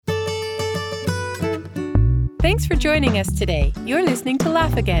Thanks for joining us today. You're listening to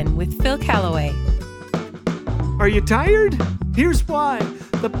Laugh Again with Phil Callaway. Are you tired? Here's why.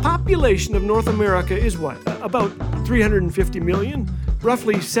 The population of North America is what? About 350 million?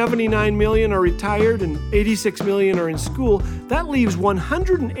 Roughly 79 million are retired and 86 million are in school. That leaves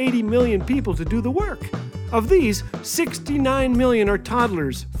 180 million people to do the work. Of these, 69 million are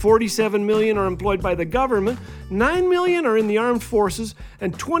toddlers, 47 million are employed by the government, 9 million are in the armed forces,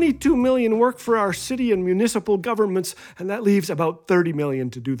 and 22 million work for our city and municipal governments, and that leaves about 30 million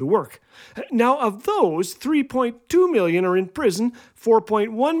to do the work. Now, of those, 3.2 million are in prison,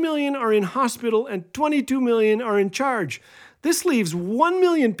 4.1 million are in hospital, and 22 million are in charge. This leaves 1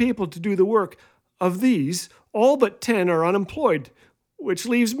 million people to do the work. Of these, all but 10 are unemployed, which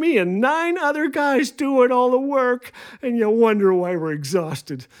leaves me and 9 other guys doing all the work, and you wonder why we're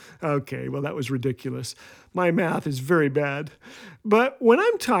exhausted. Okay, well, that was ridiculous. My math is very bad. But when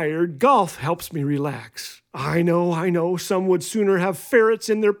I'm tired, golf helps me relax. I know, some would sooner have ferrets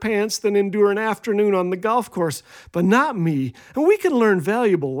in their pants than endure an afternoon on the golf course, but not me, and we can learn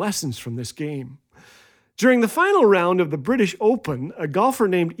valuable lessons from this game. During the final round of the British Open, a golfer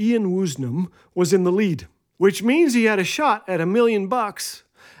named Ian Woosnam was in the lead, which means he had a shot at $1 million.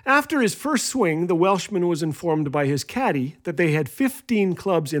 After his first swing, the Welshman was informed by his caddy that they had 15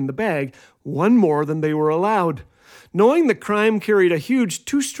 clubs in the bag, one more than they were allowed. Knowing the crime carried a huge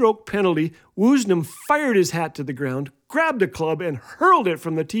 2-stroke penalty, Woosnam fired his hat to the ground, grabbed a club, and hurled it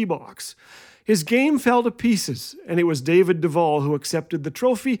from the tee box. His game fell to pieces, and it was David Duval who accepted the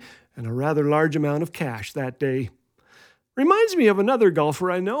trophy and a rather large amount of cash that day. Reminds me of another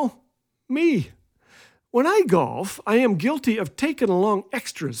golfer I know, me. When I golf, I am guilty of taking along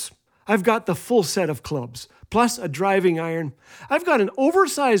extras. I've got the full set of clubs, plus a driving iron. I've got an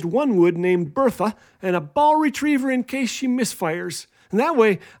oversized one-wood named Bertha and a ball retriever in case she misfires. And that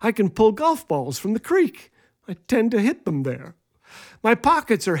way, I can pull golf balls from the creek. I tend to hit them there. My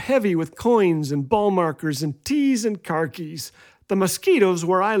pockets are heavy with coins and ball markers and tees and car keys. The mosquitoes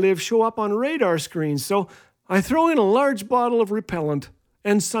where I live show up on radar screens, so I throw in a large bottle of repellent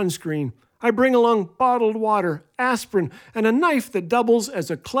and sunscreen. I bring along bottled water, aspirin, and a knife that doubles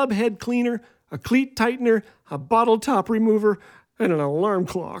as a club head cleaner, a cleat tightener, a bottle top remover, and an alarm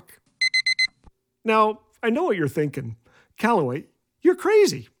clock. Now, I know what you're thinking. Callaway, you're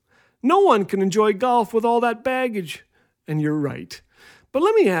crazy. No one can enjoy golf with all that baggage. And you're right. But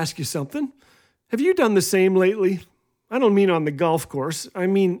let me ask you something. Have you done the same lately? I don't mean on the golf course. I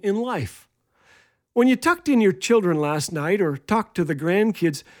mean in life. When you tucked in your children last night or talked to the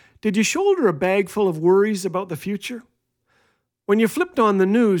grandkids, did you shoulder a bag full of worries about the future? When you flipped on the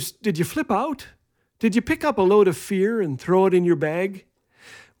news, did you flip out? Did you pick up a load of fear and throw it in your bag?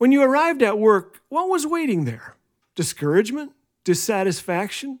 When you arrived at work, what was waiting there? Discouragement?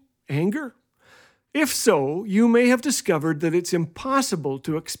 Dissatisfaction? Anger? If so, you may have discovered that it's impossible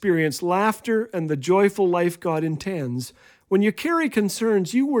to experience laughter and the joyful life God intends when you carry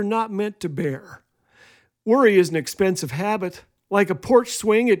concerns you were not meant to bear. Worry is an expensive habit. Like a porch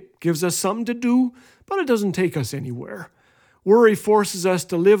swing, it gives us something to do, but it doesn't take us anywhere. Worry forces us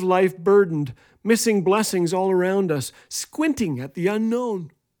to live life burdened, missing blessings all around us, squinting at the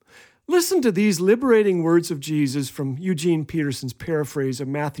unknown. Listen to these liberating words of Jesus from Eugene Peterson's paraphrase of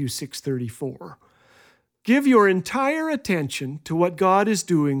Matthew 6:34. Give your entire attention to what God is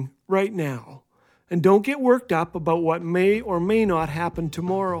doing right now, and don't get worked up about what may or may not happen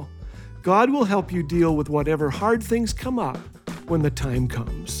tomorrow. God will help you deal with whatever hard things come up when the time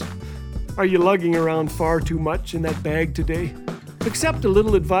comes. Are you lugging around far too much in that bag today? Accept a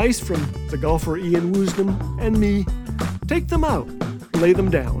little advice from the golfer Ian Woosnam and me. Take them out, lay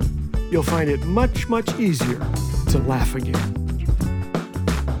them down. You'll find it much, much easier to laugh again.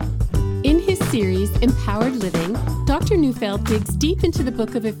 In his series, Empowered Living, Dr. Neufeld digs deep into the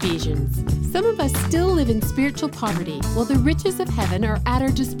book of Ephesians. Some of us still live in spiritual poverty, while the riches of heaven are at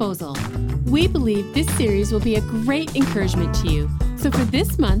our disposal. We believe this series will be a great encouragement to you. So for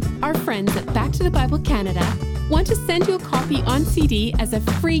this month, our friends at Back to the Bible Canada want to send you a copy on CD as a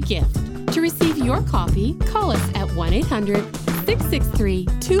free gift. To receive your copy, call us at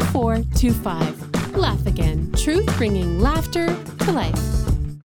 1-800-663-2425. Laugh Again, truth bringing laughter to life.